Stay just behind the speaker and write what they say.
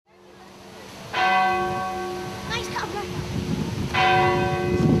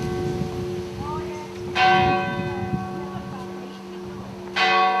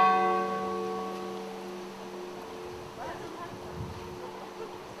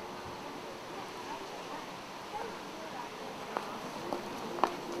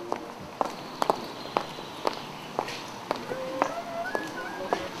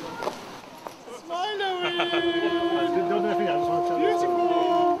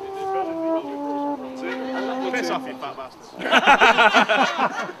piss off, you fat bastard.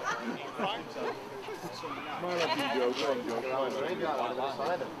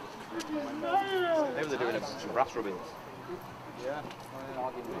 Maybe they're doing some brass rubbings.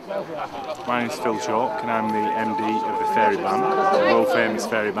 My name is Phil Chalk and I'm the MD of the Fairy Band, the world famous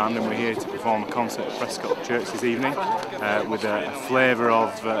Fairy Band, and we're here to perform a concert at Prescott Church this evening with a flavour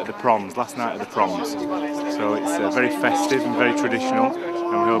of the proms, last night of the proms. So it's very festive and very traditional,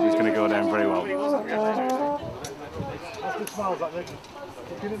 and we hope it's going to go down very well. We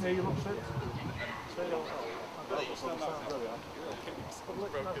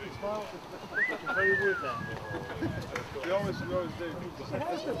always do.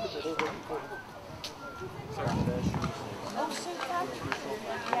 Oh, super.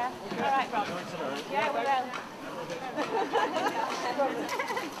 Yeah. All right, Rob. Yeah, we will.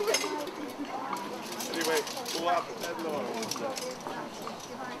 Anyway, we'll have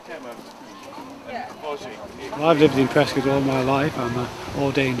Well, I've lived in Prescott all my life. I'm an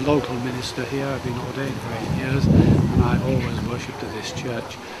ordained local minister here. I've been ordained for 8 years and I've always worshipped at this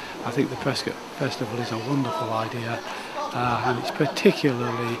church. I think the Prescott Festival is a wonderful idea and it's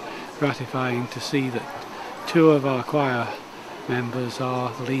particularly gratifying to see that 2 of our choir members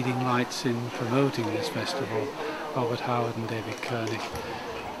are the leading lights in promoting this festival, Robert Howard and David Koenig.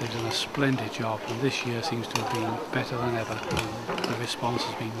 They've done a splendid job, and this year seems to have been better than ever, and the response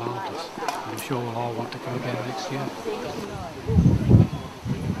has been marvellous. I'm sure we'll all want to come again next year.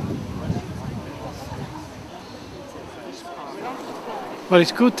 Well,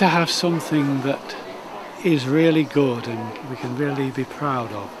 it's good to have something that is really good and we can really be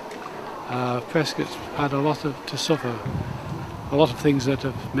proud of. Prescott's had a lot to suffer, a lot of things that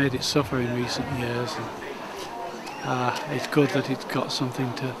have made it suffer in recent years. And it's good that it's got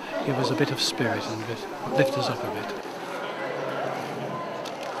something to give us a bit of spirit and lift us up a bit.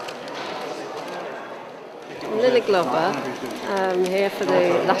 Lily Glover, here for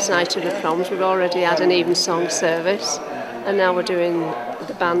the last night of the proms. We've already had an evensong service and now we're doing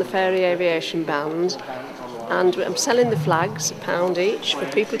the band, the Fairy Aviation Band, and I'm selling the flags, £1 each, for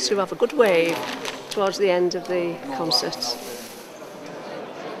people to have a good wave towards the end of the concert.